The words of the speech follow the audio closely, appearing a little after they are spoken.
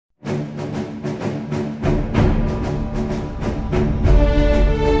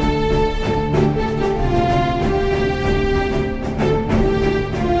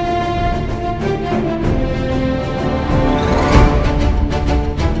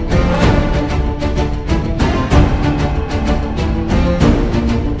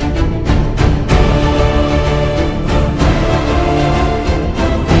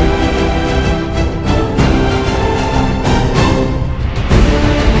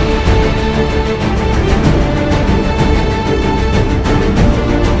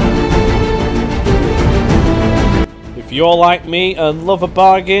If you're like me and love a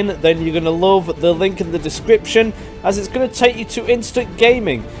bargain, then you're going to love the link in the description, as it's going to take you to Instant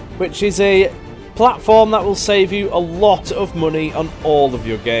Gaming, which is a platform that will save you a lot of money on all of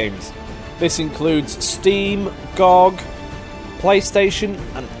your games. This includes Steam, GOG, PlayStation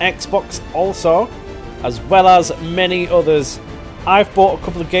and Xbox also, as well as many others. I've bought a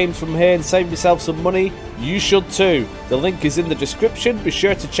couple of games from here and saved myself some money. You should too. The link is in the description. Be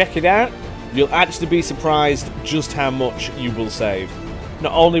sure to check it out. You'll actually be surprised just how much you will save.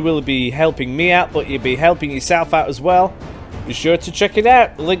 Not only will it be helping me out, but you'll be helping yourself out as well. Be sure to check it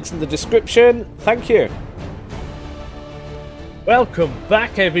out. The link's in the description. Thank you. Welcome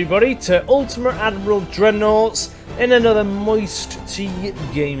back everybody to Ultimate Admiral Dreadnoughts in another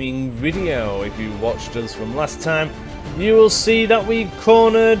MoisTea gaming video. If you watched us from last time, you will see that we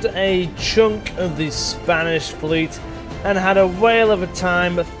cornered a chunk of the Spanish fleet and had a whale of a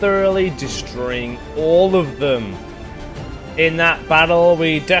time thoroughly destroying all of them. In that battle,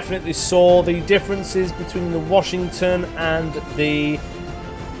 we definitely saw the differences between the Washington and the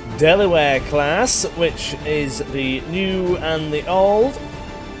Delaware class, which is the new and the old.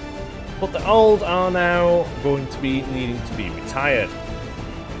 But the old are now going to be needing to be retired.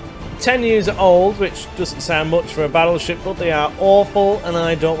 10 years old, which doesn't sound much for a battleship, but they are awful and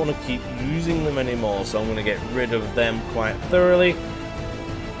I don't want to keep using them anymore, so I'm going to get rid of them quite thoroughly.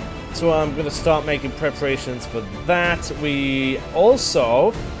 So I'm going to start making preparations for that. We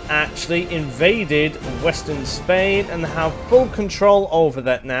also actually invaded Western Spain and have full control over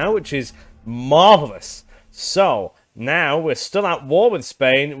that now, which is marvellous. So now we're still at war with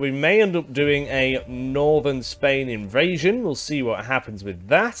Spain. We may end up doing a northern Spain invasion. We'll see what happens with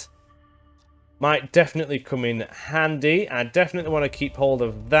that. Might definitely come in handy. I definitely want to keep hold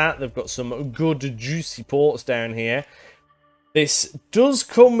of that. They've got some good juicy ports down here. This does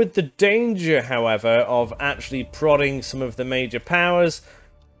come with the danger, however, of actually prodding some of the major powers,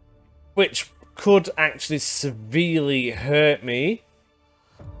 which could actually severely hurt me.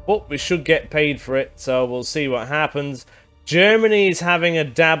 But we should get paid for it, so we'll see what happens. Germany is having a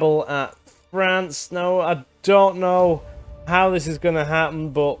dabble at France. No, I don't know how this is going to happen,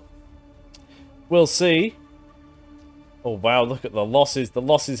 but we'll see. Oh wow, look at the losses. The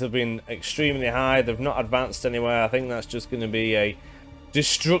losses have been extremely high. They've not advanced anywhere. I think that's just going to be a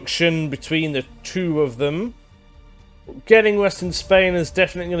destruction between the two of them. But getting Western Spain is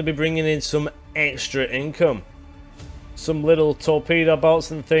definitely going to be bringing in some extra income. Some little torpedo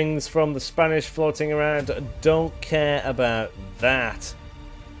boats and things from the Spanish floating around. Don't care about that.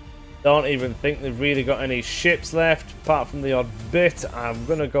 Don't even think they've really got any ships left, apart from the odd bit. I'm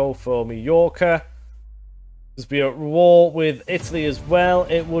going to go for Mallorca. Because we're at war with Italy as well.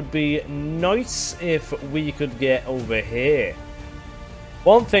 It would be nice if we could get over here.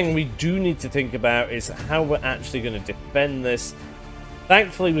 One thing we do need to think about is how we're actually going to defend this.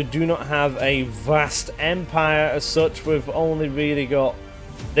 Thankfully, we do not have a vast empire as such. We've only really got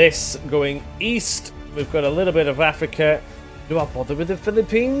this going east. We've got a little bit of Africa. Do I bother with the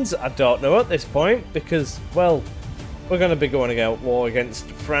Philippines? I don't know at this point because, well, we're going to be going to war against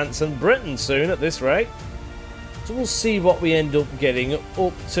France and Britain soon at this rate. So we'll see what we end up getting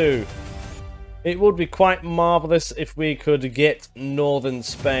up to. It would be quite marvellous if we could get northern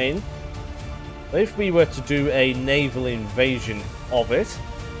Spain. If we were to do a naval invasion of it,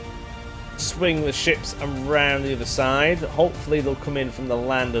 swing the ships around the other side, hopefully they'll come in from the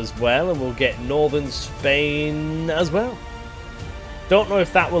land as well and we'll get northern Spain as well. Don't know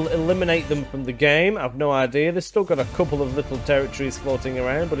if that will eliminate them from the game. I've no idea. They've still got a couple of little territories floating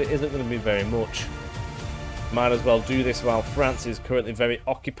around, but it isn't going to be very much. Might as well do this while France is currently very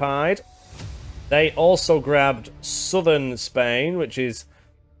occupied. They also grabbed southern Spain, which is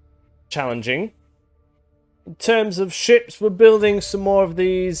challenging. In terms of ships, we're building some more of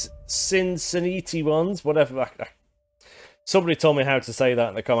these Cincinnati ones, whatever. Somebody told me how to say that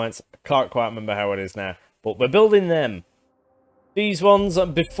in the comments. I can't quite remember how it is now, but we're building them. These ones,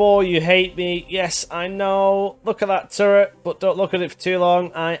 Before You Hate Me. Yes, I know. Look at that turret, but don't look at it for too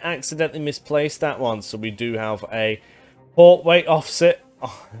long. I accidentally misplaced that one, so we do have a port weight offset.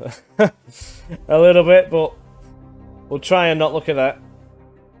 A little bit, but we'll try and not look at that.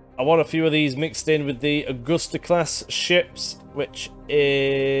 I want a few of these mixed in with the Augusta class ships, which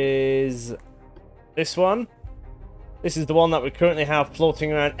is this one. This is the one that we currently have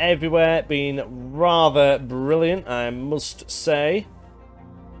floating around everywhere, being rather brilliant, I must say.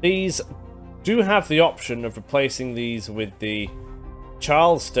 These do have the option of replacing these with the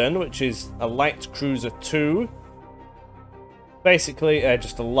Charleston, which is a light cruiser 2. Basically,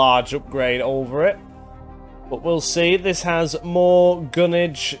 just a large upgrade over it. But we'll see. This has more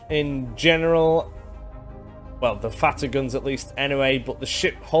gunnage in general. well, the fatter guns at least anyway, but the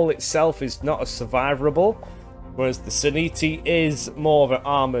ship hull itself is not as survivable, whereas the Saniti is more of an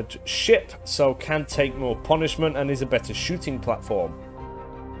armoured ship, so can take more punishment and is a better shooting platform.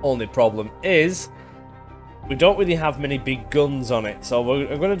 Only problem is, we don't really have many big guns on it, so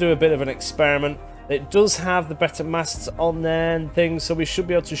we're going to do a bit of an experiment. It does have the better masts on there and things, so we should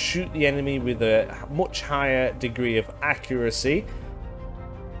be able to shoot the enemy with a much higher degree of accuracy.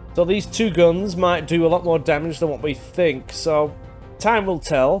 So these two guns might do a lot more damage than what we think, so time will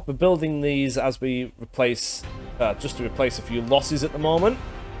tell. We're building these as we replace, just to replace a few losses at the moment.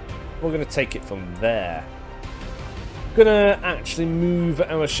 We're going to take it from there. Gonna actually move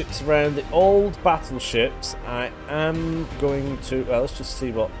our ships around. The old battleships, I am going to, well, let's just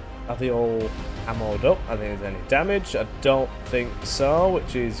see what, are they all ammoed up? Are there any damage? I don't think so,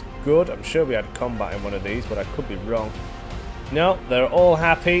 which is good. I'm sure we had combat in one of these, but I could be wrong. No, they're all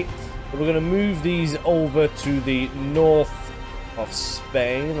happy. We're going to move these over to the north of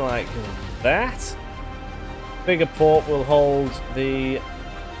Spain, like that. Bigger port will hold the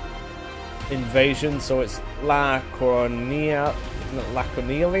invasion, so it's La Cornelia,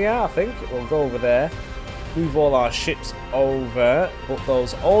 I think. We'll go over there, move all our ships over, but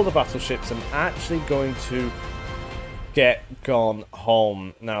those older battleships I'm actually going to get gone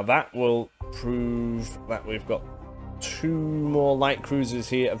home. Now that will prove that we've got 2 more light cruisers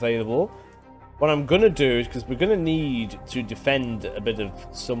here available. What I'm going to do is, because we're going to need to defend a bit of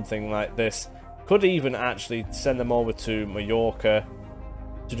something like this, could even actually send them over to Mallorca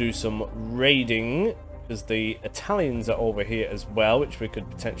to do some raiding, because the Italians are over here as well, which we could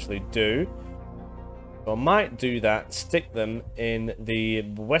potentially do. So I might do that, stick them in the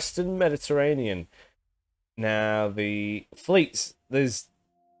Western Mediterranean. Now the fleets, there's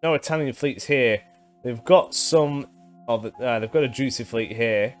no Italian fleets here. They've got some of the, they've got a juicy fleet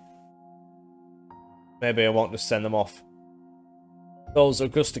here. Maybe I won't just send them off. Those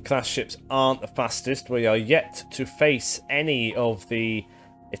Augusta class ships aren't the fastest. We are yet to face any of the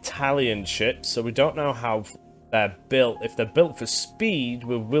Italian ships, so we don't know how they're built. If they're built for speed,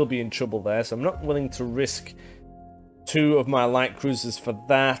 we will be in trouble there, so I'm not willing to risk 2 of my light cruisers for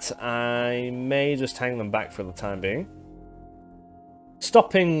that. I may just hang them back for the time being.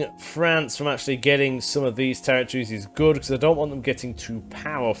 Stopping France from actually getting some of these territories is good, because I don't want them getting too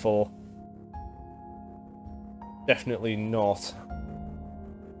powerful. Definitely not.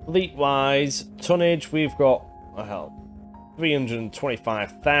 Fleet-wise, tonnage, we've got, oh hell,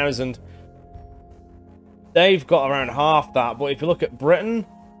 325,000. They've got around half that, but if you look at Britain,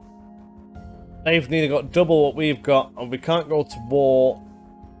 they've nearly got double what we've got, and we can't go to war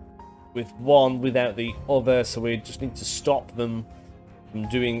with one without the other, so we just need to stop them from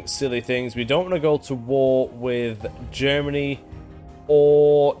doing silly things. We don't want to go to war with Germany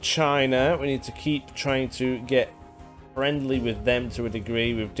or China. We need to keep trying to get friendly with them to a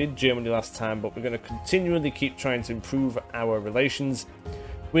degree. We did Germany last time, but we're going to continually keep trying to improve our relations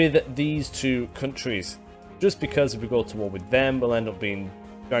with these 2 countries. Just because if we go to war with them, we'll end up being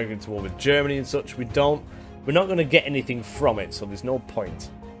dragged into war with Germany and such. We're not going to get anything from it, so there's no point.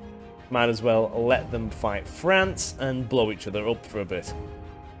 Might as well let them fight France and blow each other up for a bit.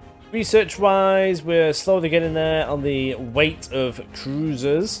 Research wise, we're slowly getting there on the weight of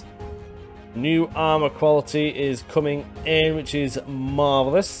cruisers. New armor quality is coming in, which is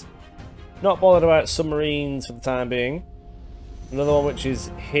marvelous. Not bothered about submarines for the time being. Another one which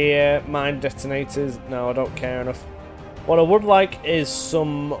is here, mine detonators. No, I don't care enough. What I would like is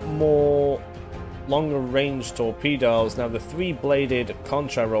some more longer range torpedoes. Now the 3-bladed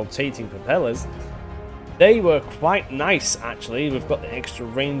contra-rotating propellers, they were quite nice actually. We've got the extra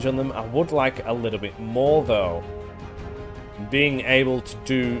range on them. I would like a little bit more though. Being able to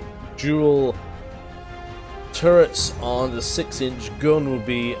do dual turrets on the 6-inch gun would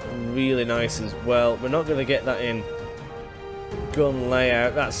be really nice as well. We're not going to get that in gun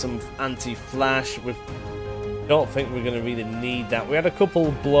layout. That's some anti-flash. We don't think we're going to really need that. We had a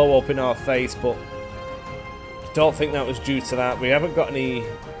couple blow up in our face, but don't think that was due to that. We haven't got any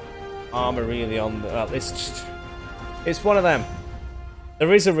armor really on this. It's one of them.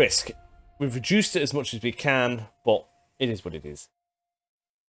 There is a risk. We've reduced it as much as we can, but it is what it is.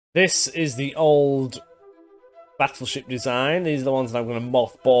 This is the old battleship design. These are the ones that I'm going to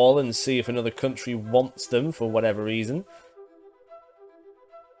mothball and see if another country wants them for whatever reason.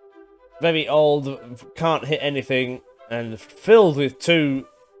 Very old, can't hit anything, and filled with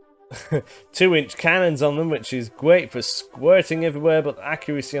 2-inch cannons on them, which is great for squirting everywhere, but the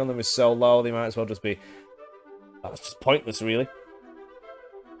accuracy on them is so low, they might as well just be... That's just pointless, really.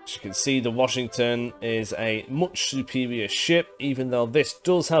 As you can see, the Washington is a much superior ship, even though this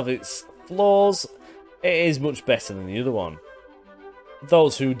does have its flaws. it is much better than the other one.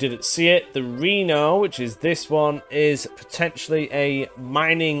 Those who didn't see it, the Reno, which is this one, is potentially a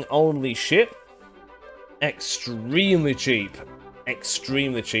mining-only ship. Extremely cheap.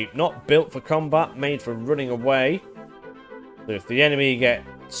 Extremely cheap. Not built for combat, made for running away. So if the enemy get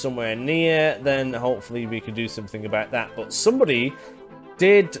somewhere near, then hopefully we can do something about that. But somebody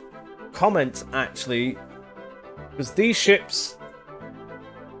did comment, actually, because these ships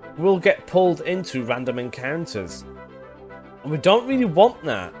will get pulled into random encounters. And we don't really want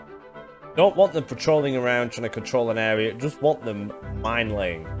that. Don't want them patrolling around trying to control an area, just want them mine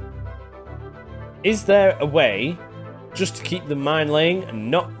laying. Is there a way just to keep them mine laying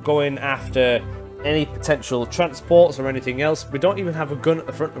and not going after any potential transports or anything else? We don't even have a gun at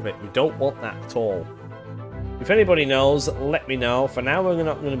the front of it. We don't want that at all. If anybody knows, let me know. For now, we're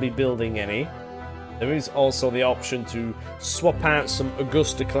not going to be building any. There is also the option to swap out some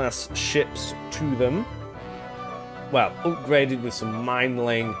Augusta-class ships to them. Well, upgraded with some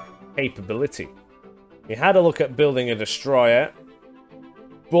mine-laying capability. We had a look at building a destroyer,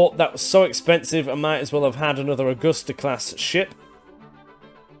 but that was so expensive I might as well have had another Augusta-class ship,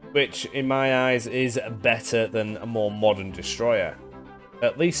 which in my eyes is better than a more modern destroyer,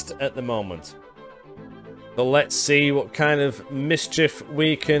 at least at the moment. So let's see what kind of mischief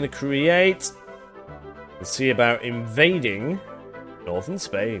we can create. Let's see about invading northern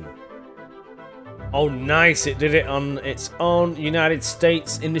Spain. Oh, nice. It did it on its own. United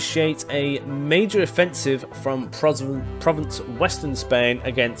States initiates a major offensive from province Western Spain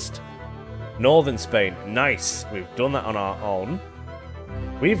against northern Spain. Nice. We've done that on our own.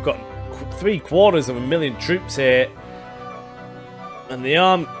 We've got 750,000 troops here. And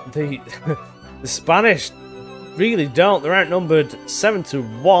the Spanish really don't. They're outnumbered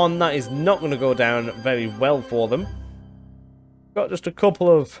 7-1. That is not going to go down very well for them. Got just a couple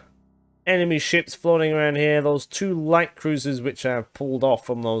of enemy ships floating around here. Those 2 light cruisers which I've pulled off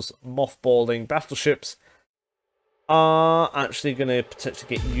from those mothballing battleships are actually going to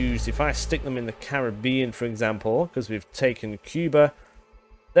potentially get used. If I stick them in the Caribbean, for example, because we've taken Cuba,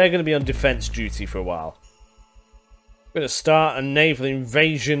 they're going to be on defense duty for a while. I'm going to start a naval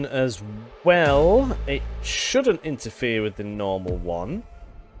invasion as well. It shouldn't interfere with the normal one.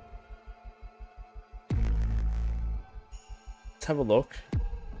 Let's have a look.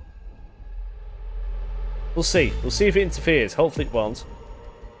 We'll see. We'll see if it interferes. Hopefully it won't.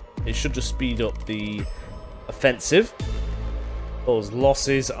 It should just speed up the offensive. Those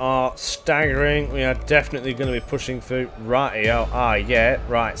losses are staggering. We are definitely going to be pushing through. Right-o. Ah, yeah.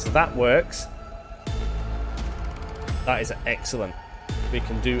 Right. So that works. That is excellent. We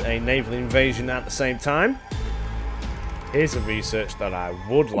can do a naval invasion at the same time. Here's a research that I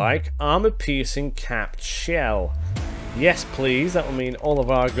would like. Armor-piercing capped shell. Yes, please. That will mean all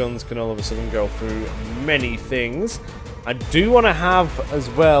of our guns can all of a sudden go through many things. I do want to have as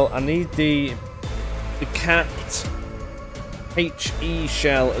well, I need the capped HE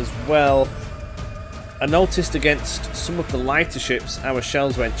shell as well. I noticed against some of the lighter ships, our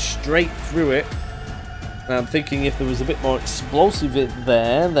shells went straight through it. And I'm thinking if there was a bit more explosive in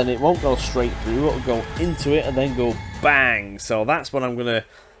there, then it won't go straight through. It'll go into it and then go bang. So that's what I'm going to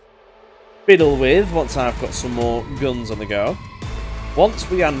fiddle with once I've got some more guns on the go. Once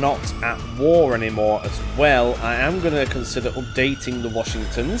we are not at war anymore as well, I am going to consider updating the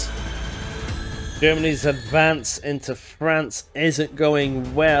Washingtons. Germany's advance into France isn't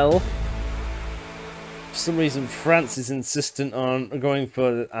going well. For some reason France is insistent on going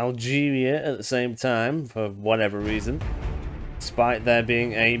for Algeria at the same time, for whatever reason. Despite there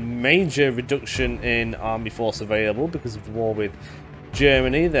being a major reduction in army force available because of the war with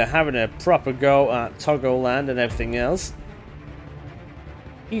Germany. They're having a proper go at Togoland and everything else.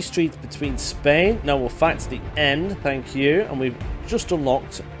 Peace treaty between Spain. No, we'll fight to the end, thank you. And we've just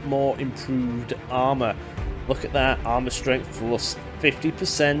unlocked more improved armor. Look at that, armor strength plus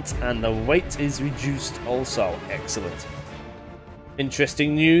 50%, and the weight is reduced also. Excellent.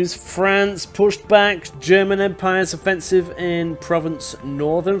 Interesting news. France pushed back German Empire's offensive in province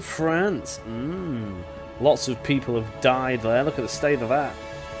northern France. Lots of people have died there. Look at the state of that.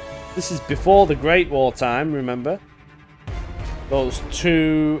 This is before the Great War time, remember? Those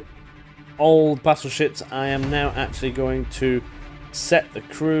 2 old battleships, I am now actually going to set the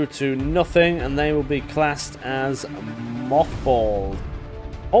crew to nothing, and they will be classed as mothballed.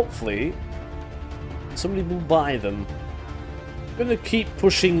 Hopefully, somebody will buy them. I'm going to keep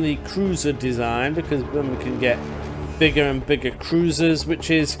pushing the cruiser design, because then we can get bigger and bigger cruisers,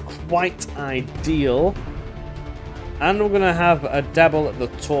 which is quite ideal. And we're going to have a dabble at the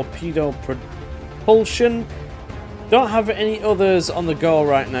torpedo propulsion. Don't have any others on the go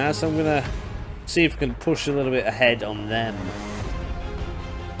right now, so I'm going to See if we can push a little bit ahead on them.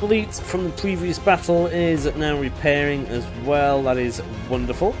 Fleet from the previous battle is now repairing as well. That is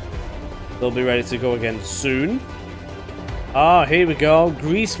wonderful. They'll be ready to go again soon. Ah, here we go.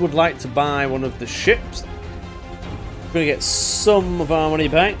 Greece would like to buy one of the ships. We're going to get some of our money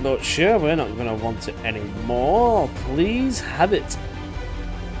back, but sure, we're not going to want it anymore. Please have it.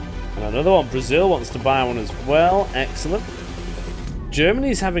 And another one. Brazil wants to buy one as well. Excellent.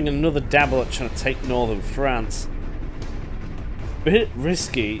 Germany's having another dabble at trying to take northern France. Bit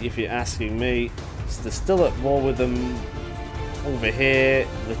risky, if you're asking me. So they're still at war with them over here.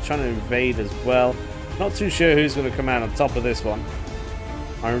 They're trying to invade as well. Not too sure who's going to come out on top of this one.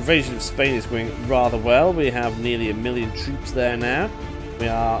 Our invasion of Spain is going rather well. We have nearly 1 million troops there now. We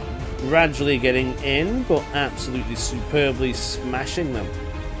are gradually getting in, but absolutely superbly smashing them.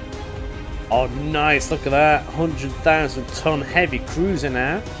 Oh, nice. Look at that. 100,000 ton heavy cruiser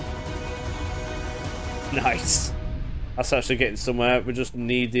now. Nice. That's actually getting somewhere. We just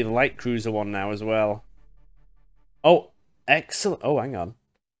need the light cruiser one now as well. Oh, excellent. Oh, hang on.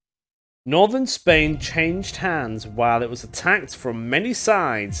 Northern Spain changed hands while it was attacked from many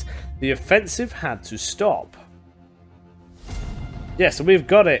sides. The offensive had to stop. Yeah, so we've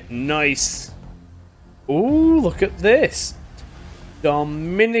got it. Nice. Ooh, look at this.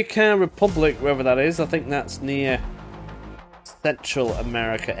 Dominican Republic, wherever that is. I think that's near Central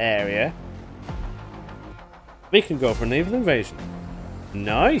America area. We can go for a naval invasion.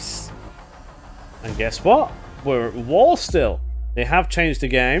 Nice. And guess what? We're at war still. They have changed the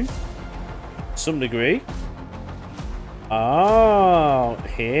game. To some degree. Oh,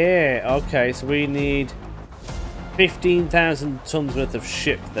 here. Okay, so we need 15,000 tons worth of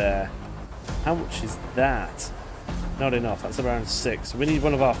ship there. How much is that? Not enough. That's around 6. We need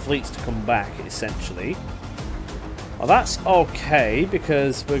one of our fleets to come back, essentially. Well, that's okay,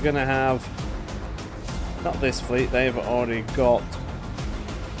 because we're going to have... Not this fleet. They've already got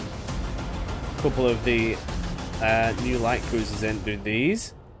a couple of the new light cruisers in. Do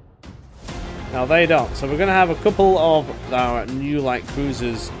these. Now they don't. So we're going to have a couple of our new light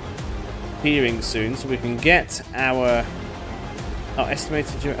cruisers appearing soon, so we can get our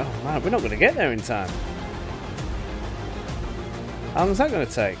estimated... Oh man, we're not going to get there in time. How long is that going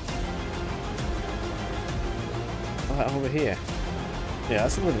to take? Oh, that over here. Yeah,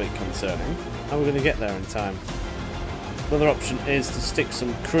 that's a little bit concerning. How are we going to get there in time? Another option is to stick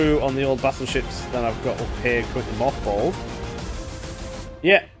some crew on the old battleships that I've got up here, quickly mothballed.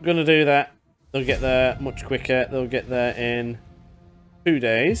 Yeah, going to do that. They'll get there much quicker. They'll get there in 2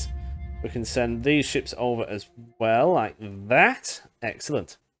 days. We can send these ships over as well, like that.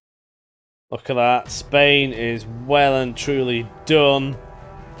 Excellent. Look at that. Spain is well and truly done.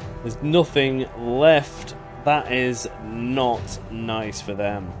 There's nothing left. That is not nice for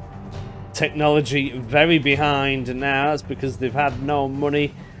them. Technology very behind now. That's because they've had no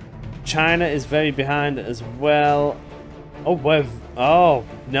money. China is very behind as well. Oh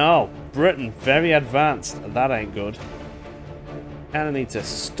no. Britain very advanced. That ain't good. Kind of need to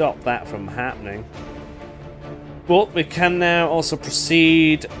stop that from happening. But we can now also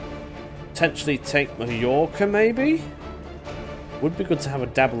proceed. Potentially take Mallorca, maybe? Would be good to have a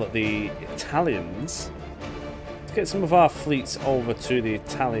dabble at the Italians. Let's get some of our fleets over to the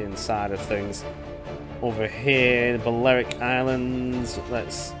Italian side of things. Over here, the Balearic Islands.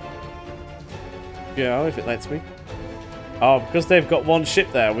 Let's go, if it lets me. Oh, because they've got one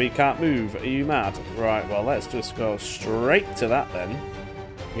ship there, we can't move. Are you mad? Right, well, let's just go straight to that then.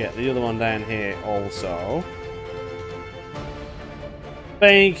 Get the other one down here also.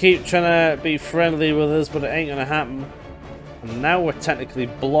 Spain keep trying to be friendly with us, but it ain't gonna happen. And now we're technically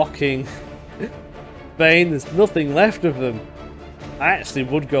blocking Spain. There's nothing left of them. I actually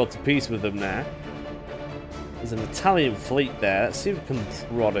would go to peace with them now. There's an Italian fleet there. Let's see if we can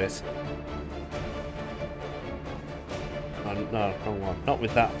prod it. Oh, no, hang on. Not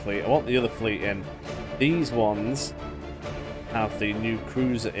with that fleet. I want the other fleet in. These ones have the new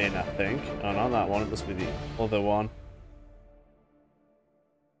cruiser in, I think. Oh, not that one. It must be the other one.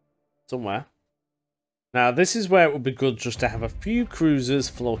 Somewhere. Now this is where it would be good just to have a few cruisers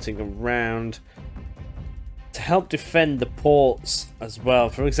floating around to help defend the ports as well.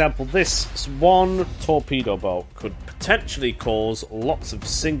 For example, this one torpedo boat could potentially cause lots of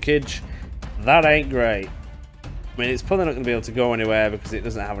sinkage. That ain't great. I mean, it's probably not going to be able to go anywhere because it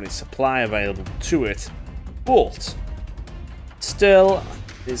doesn't have any supply available to it, but still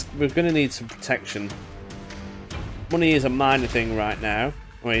we're going to need some protection. Money is a minor thing right now.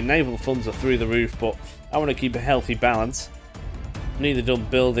 I mean, naval funds are through the roof, but I want to keep a healthy balance. I'm neither done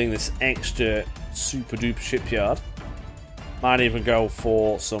building this extra super duper shipyard. Might even go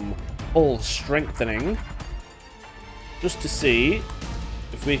for some hull strengthening. Just to see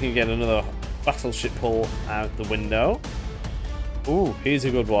if we can get another battleship hull out the window. Ooh, here's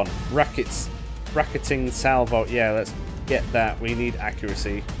a good one. Bracketing salvo. Yeah, let's get that. We need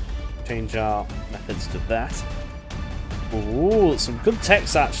accuracy. Change our methods to that. Ooh, some good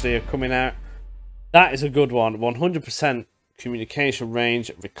texts actually are coming out. That is a good one. 100% communication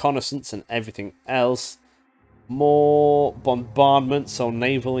range, reconnaissance, and everything else. More bombardment, so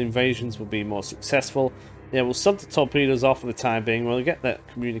naval invasions will be more successful. Yeah, we'll sub the torpedoes off for the time being. We'll get that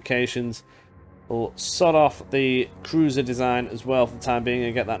communications. We'll sod off the cruiser design as well for the time being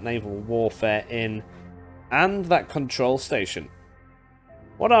and get that naval warfare in. And that control station.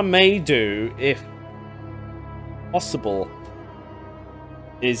 What I may do, if possible,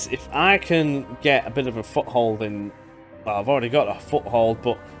 is if I can get a bit of a foothold in... Well, I've already got a foothold,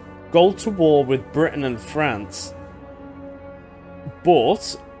 but go to war with Britain and France.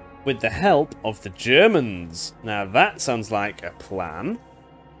 But with the help of the Germans. Now that sounds like a plan.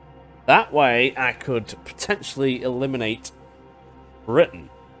 That way I could potentially eliminate Britain.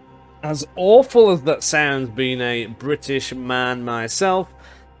 As awful as that sounds, being a British man myself,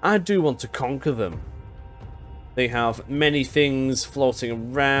 I do want to conquer them. They have many things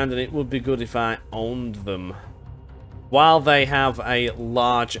floating around and it would be good if I owned them. While they have a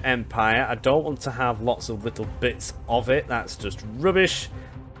large empire, I don't want to have lots of little bits of it. That's just rubbish.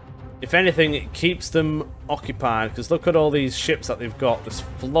 If anything, it keeps them occupied, because look at all these ships that they've got just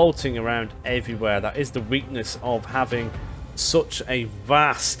floating around everywhere. That is the weakness of having such a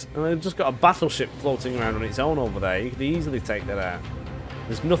vast... And they've just got a battleship floating around on its own over there. You could easily take that out.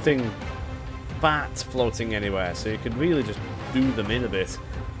 There's nothing fat floating anywhere, so you could really just do them in a bit.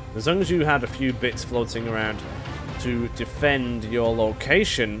 As long as you had a few bits floating around to defend your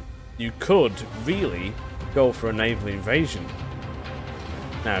location, you could really go for a naval invasion.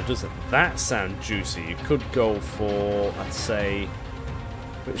 Now, doesn't that sound juicy? You could go for, let's say,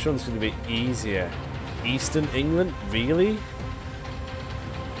 which one's going to be easier? Eastern England? Really?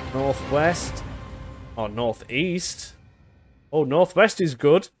 Northwest? Or northeast? Oh, northwest is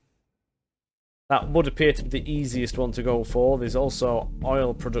good. That would appear to be the easiest one to go for. There's also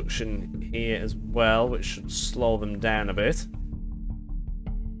oil production here as well, which should slow them down a bit.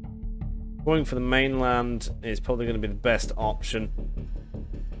 Going for the mainland is probably going to be the best option,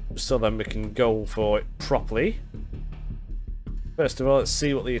 so then we can go for it properly. First of all, let's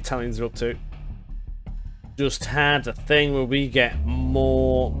see what the Italians are up to. Just had a thing where we get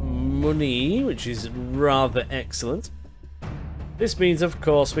more money, which is rather excellent. This means, of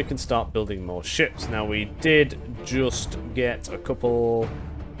course, we can start building more ships. Now, we did just get a couple,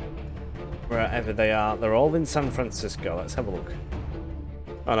 wherever they are. They're all in San Francisco. Let's have a look.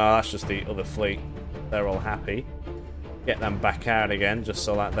 Oh no, that's just the other fleet. They're all happy. Get them back out again, just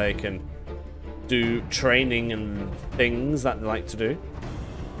so that they can do training and things that they like to do.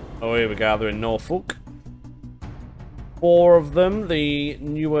 Oh, here we go. They're in Norfolk. 4 of them. The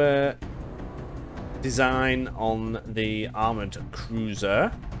newer design on the armored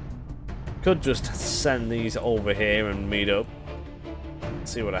cruiser. Could just send these over here and meet up.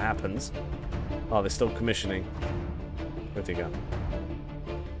 See what happens. Oh, they're still commissioning. Where'd they go?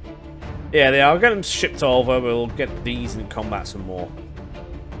 Yeah, they are. I'll get them shipped over. We'll get these in combat some more.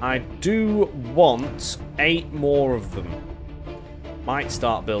 I do want 8 more of them. Might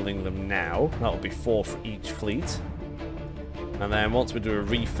start building them now. That'll be 4 for each fleet. And then once we do a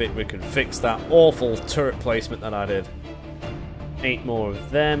refit, we can fix that awful turret placement that I did. 8 more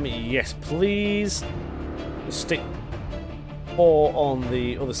of them. Yes, please. We'll stick 4 on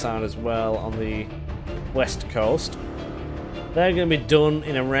the other side as well, on the west coast. They're going to be done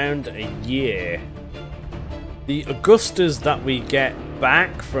in around a year. The Augustas that we get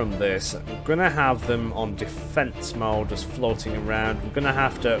back from this, we're going to have them on defense mode, just floating around. We're going to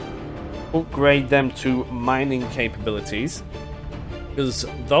have to upgrade them to mining capabilities, because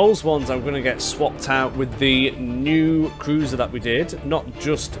those ones I'm going to get swapped out with the new cruiser that we did. Not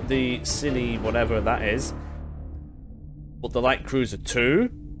just the Cine whatever that is, but the Light Cruiser 2.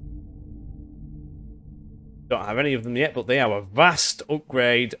 Don't have any of them yet, but they are a vast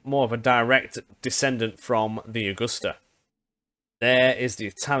upgrade, more of a direct descendant from the Augusta. There is the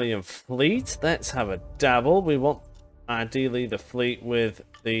Italian fleet. Let's have a dabble. We want, ideally, the fleet with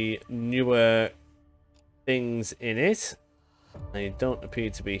the newer things in it. They don't appear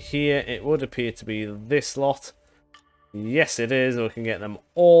to be here. It would appear to be this lot. Yes, it is. We can get them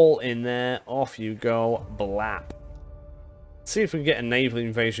all in there. Off you go. Blap. See if we can get a naval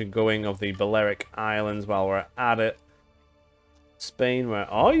invasion going of the Balearic Islands while we're at it. Spain, where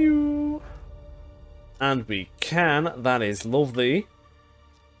are you? And we can. That is lovely.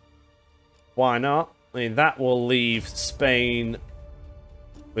 Why not? I mean, that will leave Spain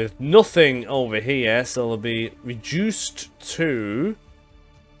with nothing over here, so they'll be reduced to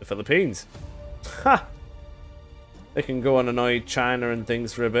the Philippines. Ha! They can go and annoy China and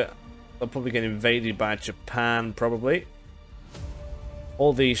things for a bit. They'll probably get invaded by Japan, probably.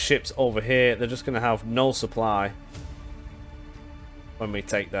 All these ships over here, they're just going to have no supply when we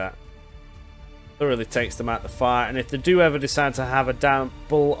take that. That really takes them out the fight. And if they do ever decide to have a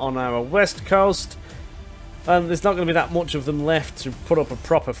dabble on our west coast, there's not going to be that much of them left to put up a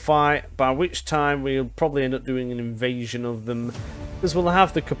proper fight, by which time we'll probably end up doing an invasion of them, because we'll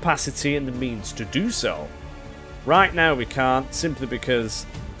have the capacity and the means to do so. Right now we can't, simply because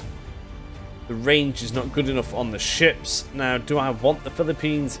the range is not good enough on the ships. Now, do I want the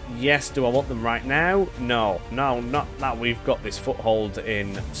Philippines? Yes. Do I want them right now? No. No, not that we've got this foothold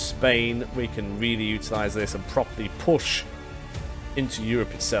in Spain. We can really utilize this and properly push into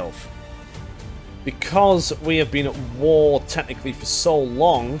Europe itself. Because we have been at war technically for so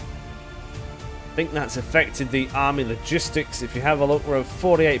long, I think that's affected the army logistics. If you have a look, we're at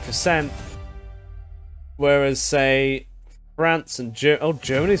 48%. Whereas, say, France and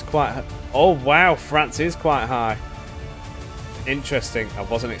Germany's quite high. Oh, wow, France is quite high. Interesting. I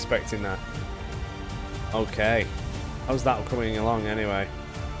wasn't expecting that. Okay. How's that coming along anyway?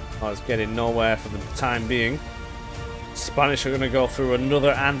 Oh, it's getting nowhere for the time being. Spanish are going to go through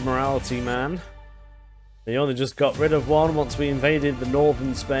another Admiralty, man. They only just got rid of one once we invaded the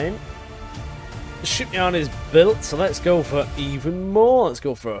northern Spain. The shipyard is built, so let's go for even more. Let's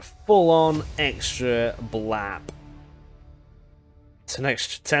go for a full-on extra blap. It's an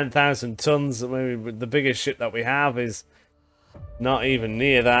extra 10,000 tons. Maybe the biggest ship that we have is not even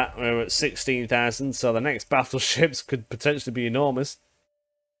near that. We're at 16,000, so the next battleships could potentially be enormous.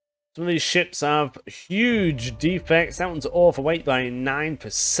 Some of these ships have huge defects. That one's overweight by 9%.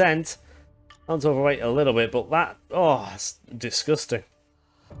 That one's overweight a little bit, but that, oh, it's disgusting.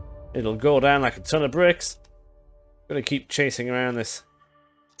 It'll go down like a ton of bricks. I'm going to keep chasing around this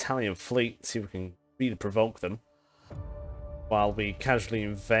Italian fleet, see if we can really provoke them, while we casually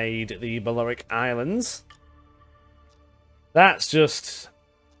invade the Balearic Islands. That's just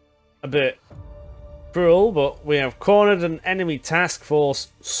a bit cruel, but we have cornered an enemy task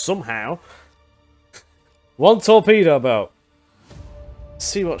force somehow. One torpedo boat.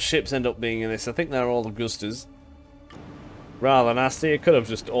 See what ships end up being in this. I think they're all Augustas. Rather nasty. It could have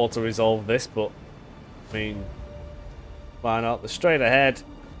just auto-resolved this, but I mean, why not? They're straight ahead.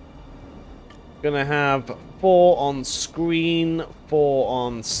 Gonna have 4 on screen, 4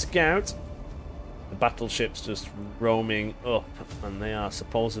 on scout. The battleships just roaming up, and they are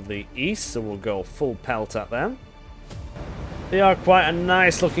supposedly east, so we'll go full pelt at them. They are quite a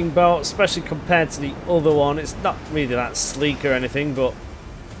nice looking boat, especially compared to the other one. It's not really that sleek or anything, but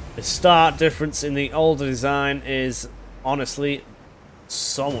the stark difference in the older design is honestly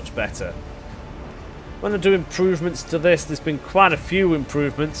so much better. When I do improvements to this, there's been quite a few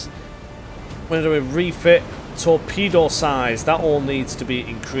improvements. When I do a refit, torpedo size, that all needs to be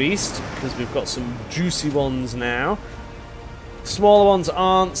increased because we've got some juicy ones now. Smaller ones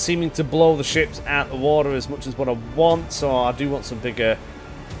aren't seeming to blow the ships out the water as much as what I want, so I do want some bigger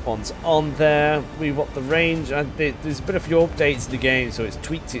ones on there. We want the range. There's a bit of a few updates in the game, so it's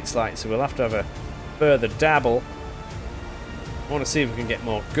tweaked it slightly, so we'll have to have a further dabble. I want to see if we can get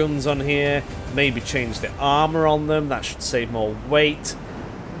more guns on here, maybe change the armor on them, that should save more weight.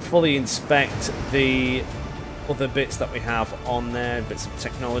 Fully inspect the other bits that we have on there, bits of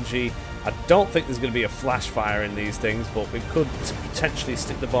technology. I don't think there's going to be a flash fire in these things, but we could potentially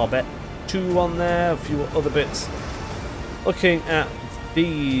stick the barbette 2 on there, a few other bits. Looking at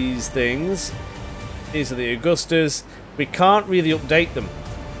these things, these are the Augustas. We can't really update them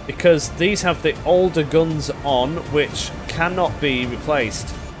because these have the older guns on, which cannot be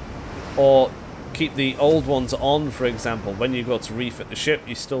replaced, or keep the old ones on. For example, when you go to refit the ship,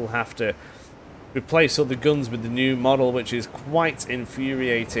 you still have to replace all the guns with the new model, which is quite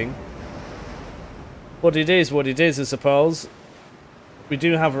infuriating. But it is what it is, I suppose. We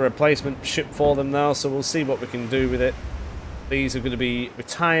do have a replacement ship for them now, so we'll see what we can do with it. These are going to be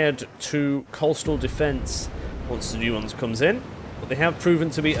retired to coastal defense once the new ones comes in. But they have proven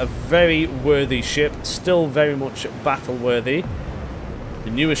to be a very worthy ship, still very much battle worthy.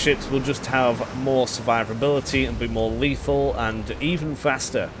 The newer ships will just have more survivability and be more lethal and even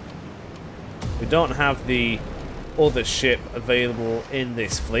faster. We don't have the other ship available in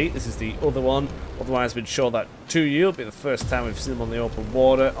this fleet. This is the other one. Otherwise we'd show that to you. It'll be the first time we've seen them on the open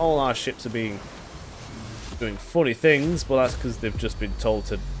water. All our ships are doing funny things, but that's because they've just been told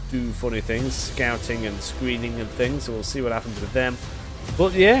to do funny things, scouting and screening and things, so we'll see what happens with them.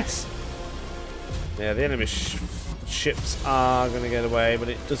 But yes, Yeah, the enemy ships are going to get away, but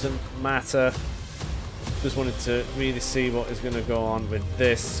it doesn't matter. Just wanted to really see what is going to go on with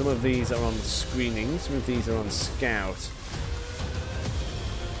this. Some of these are on screening, some of these are on scout.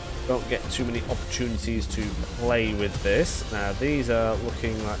 Don't get too many opportunities to play with this. Now, these are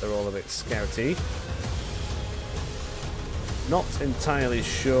looking like they're all a bit scouty. Not entirely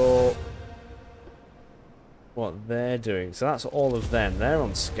sure what they're doing. So that's all of them. They're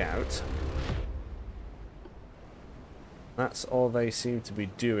on scout. That's all they seem to be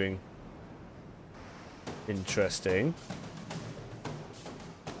doing. Interesting.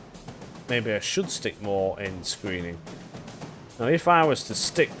 Maybe I should stick more in screening. Now, if I was to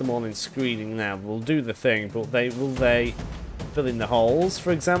stick them all in screening now, we'll do the thing, but will they fill in the holes,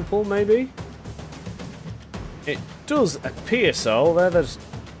 for example, maybe? It does appear so. They're just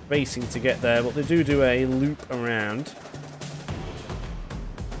racing to get there, but they do a loop around.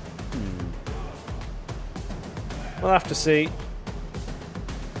 We'll have to see.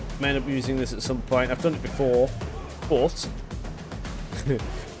 May end up using this at some point. I've done it before, but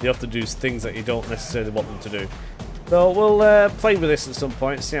you have to do things that you don't necessarily want them to do. So we'll play with this at some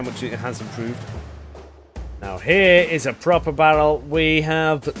point, see how much it has improved. Now here is a proper battle. We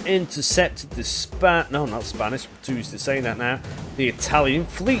have intercepted the not Spanish, I'm too used to saying that now. The Italian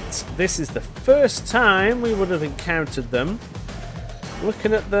fleet. This is the first time we would have encountered them.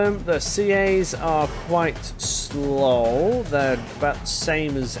 Looking at them, the CAs are quite slow. They're about the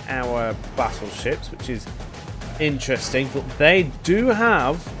same as our battleships, which is interesting. But they do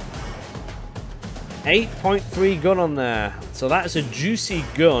have 8.3 gun on there. So that is a juicy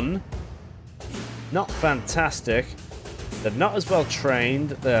gun. Not fantastic. They're not as well trained.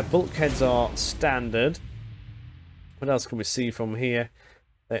 Their bulkheads are standard. What else can we see from here?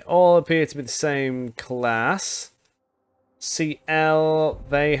 They all appear to be the same class. CL,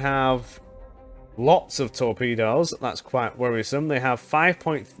 they have lots of torpedoes. That's quite worrisome. They have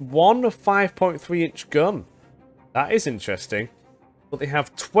 5.1 or 5.3 inch gun. That is interesting. But they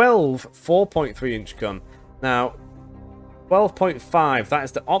have 12 4.3 inch gun. Now, 12.5, that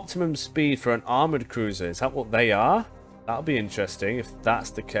is the optimum speed for an armoured cruiser. Is that what they are? That'll be interesting if that's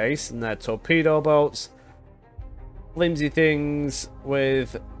the case. And their torpedo boats. Flimsy things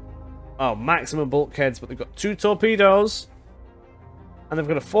with maximum bulkheads, but they've got 2 torpedoes. And they've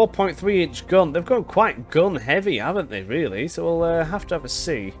got a 4.3 inch gun. They've gone quite gun heavy, haven't they, really? So we'll have to have a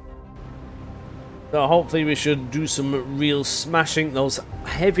see. So hopefully we should do some real smashing. Those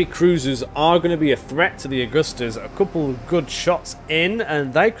heavy cruisers are going to be a threat to the Augustas. A couple of good shots in,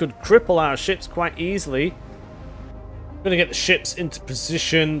 and they could cripple our ships quite easily. We're going to get the ships into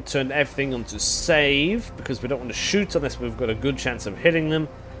position, turn everything onto save, because we don't want to shoot unless we've got a good chance of hitting them.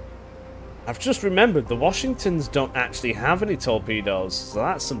 I've just remembered the Washingtons don't actually have any torpedoes, so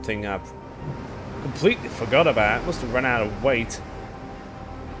that's something I've completely forgot about. Must have run out of weight.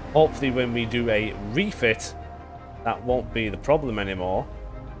 Hopefully when we do a refit, that won't be the problem anymore.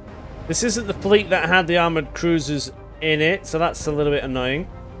 This isn't the fleet that had the armoured cruisers in it, so that's a little bit annoying.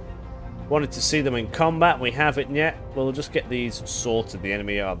 Wanted to see them in combat, we haven't yet. We'll just get these sorted. The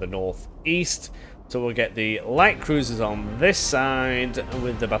enemy are the northeast, so we'll get the light cruisers on this side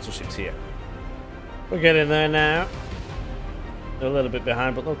with the battleships here. We're getting there now. They're a little bit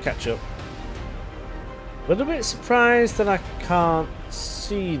behind, but they'll catch up. A little bit surprised that I can't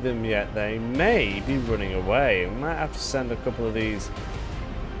see them yet. They may be running away. We might have to send a couple of these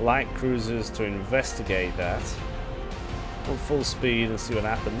light cruisers to investigate that. On full speed and see what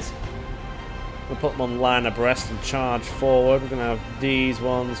happens. We'll put them on line abreast and charge forward. We're going to have these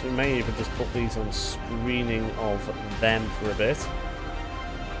ones. We may even just put these on screening of them for a bit.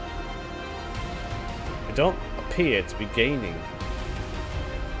 They don't appear to be gaining.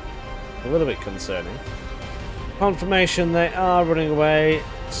 A little bit concerning. Confirmation they are running away.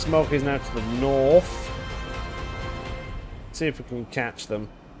 Smoke is now to the north. See if we can catch them.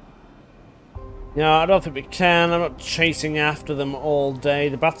 No, I don't think we can. I'm not chasing after them all day.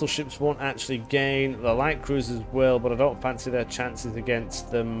 The battleships won't actually gain. The light cruisers will, but I don't fancy their chances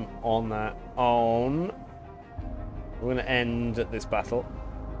against them on their own. We're going to end this battle.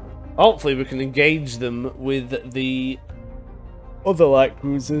 Hopefully we can engage them with the other light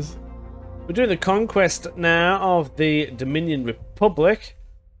cruisers. We're doing the conquest now of the Dominion Republic.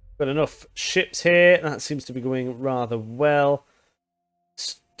 Got enough ships here. That seems to be going rather well.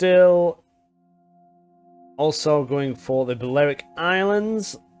 Still also going for the Balearic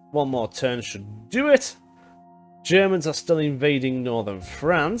Islands. One more turn should do it. Germans are still invading northern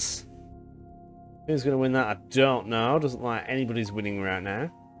France. Who's going to win that? I don't know. Doesn't like anybody's winning right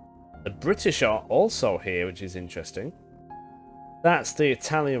now. The British are also here, which is interesting. That's the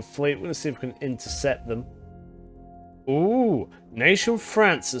Italian fleet. We're going to see if we can intercept them. Ooh, nation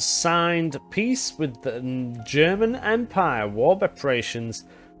France has signed peace with the German Empire. War preparations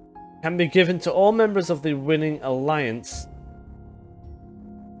can be given to all members of the winning alliance.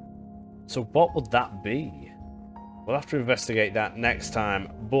 So what would that be? We'll have to investigate that next time,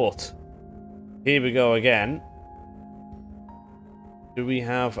 but here we go again. Do we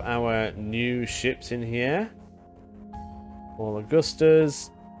have our new ships in here? All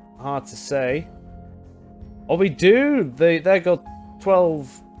Augustas. Hard to say. Oh, we do! They got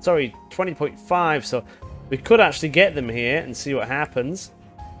 20.5, so we could actually get them here and see what happens.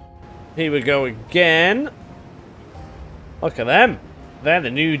 Here we go again. Look at them. They're the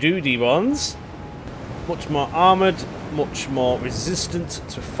new duty ones. Much more armoured, much more resistant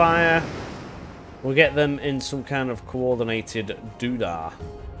to fire. We'll get them in some kind of coordinated doodah.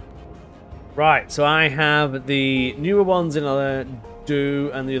 Right, so I have the newer ones in a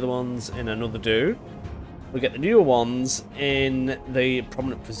do and the other ones in another do. We'll get the newer ones in the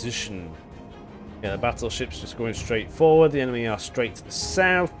prominent position. Yeah, the battleship's just going straight forward. The enemy are straight to the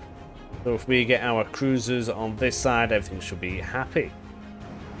south. So if we get our cruisers on this side, everything should be happy.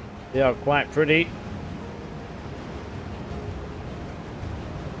 They are quite pretty.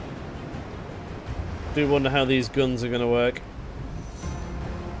 Do wonder how these guns are going to work.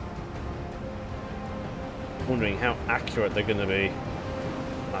 Wondering how accurate they're going to be.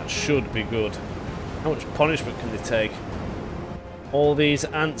 That should be good. How much punishment can they take? All these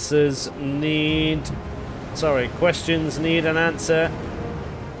answers need... Sorry, questions need an answer.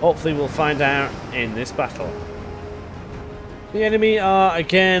 Hopefully we'll find out in this battle. The enemy are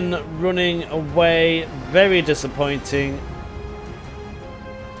again running away. Very disappointing.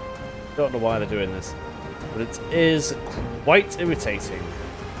 Don't know why they're doing this, but it is quite irritating.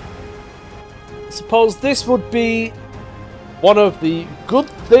 I suppose this would be one of the good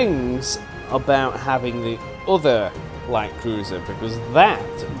things about having the other light cruiser, because that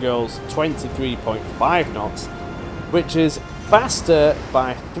goes 23.5 knots, which is faster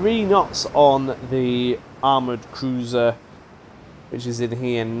by 3 knots on the armoured cruiser, which is in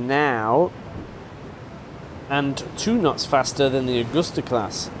here now, and 2 knots faster than the Augusta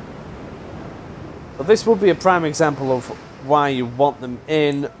class. So this would be a prime example of why you want them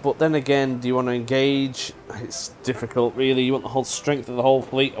in, but then again, do you want to engage? It's difficult, really. You want the whole strength of the whole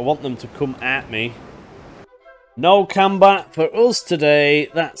fleet. I want them to come at me. No combat for us today.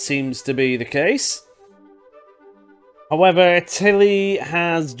 That seems to be the case. However, Italy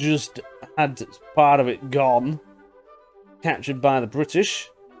has just had part of it gone, captured by the British.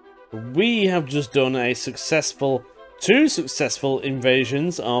 We have just done a two successful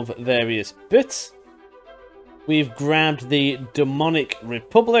invasions of various bits. We've grabbed the Demonic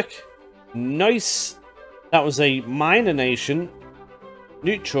Republic. Nice. That was a minor nation.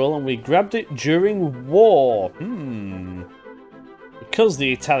 Neutral, and we grabbed it during war. Because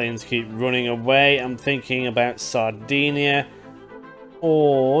the Italians keep running away, I'm thinking about Sardinia.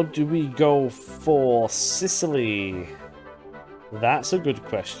 Or do we go for Sicily? That's a good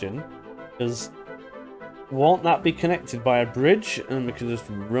question. Because won't that be connected by a bridge and we can just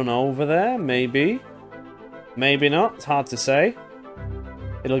run over there? Maybe. Maybe not. It's hard to say.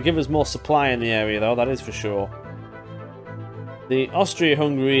 It'll give us more supply in the area, though, that is for sure. The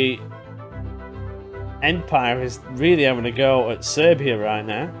Austria-Hungary Empire is really having a go at Serbia right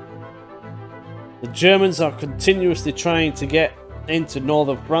now. The Germans are continuously trying to get into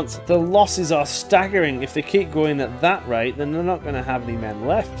northern France. The losses are staggering. If they keep going at that rate, then they're not going to have any men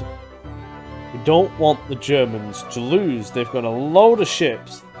left. We don't want the Germans to lose. They've got a load of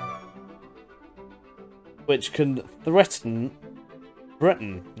ships which can threaten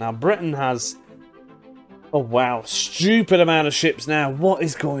Britain. Now, Britain has... Oh, wow. Stupid amount of ships now. What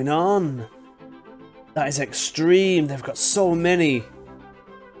is going on? That is extreme. They've got so many.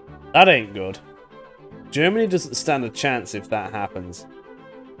 That ain't good. Germany doesn't stand a chance if that happens.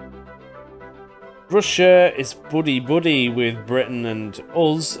 Russia is buddy-buddy with Britain and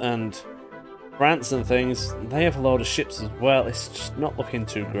us and France and things. They have a load of ships as well. It's just not looking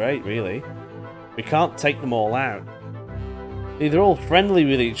too great, really. We can't take them all out. They're all friendly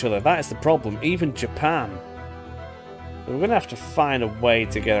with each other. That is the problem. Even Japan. We're going to have to find a way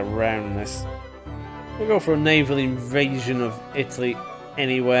to get around this. We'll go for a naval invasion of Italy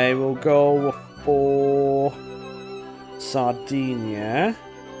anyway. We'll go for Sardinia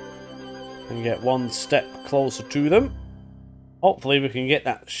and get one step closer to them. Hopefully we can get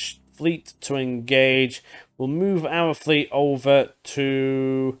that fleet to engage. We'll move our fleet over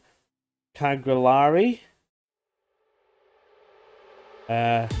to Cagliari.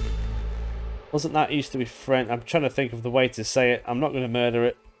 Wasn't that used to be French? I'm trying to think of the way to say it. I'm not going to murder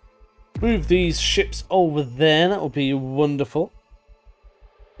it. Move these ships over there. That will be wonderful.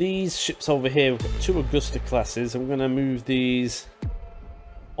 These ships over here, we've got 2 Augusta classes. I'm going to move these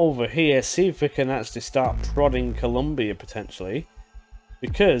over here. See if we can actually start prodding Columbia potentially.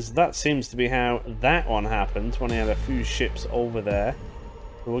 Because that seems to be how that one happened when I had a few ships over there.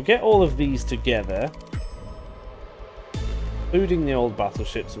 So we'll get all of these together. Including the old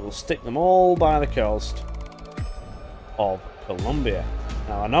battleships. We'll stick them all by the coast of Columbia.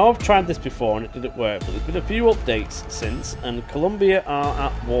 Now, I know I've tried this before and it didn't work, but there's been a few updates since, and Columbia are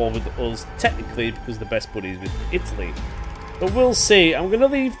at war with us, technically, because they're best buddies with Italy. But we'll see. I'm going to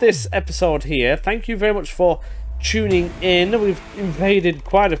leave this episode here. Thank you very much for tuning in. We've invaded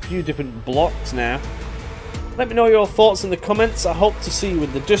quite a few different blocks now. Let me know your thoughts in the comments. I hope to see you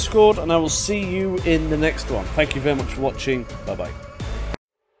in the Discord, and I will see you in the next one. Thank you very much for watching. Bye-bye.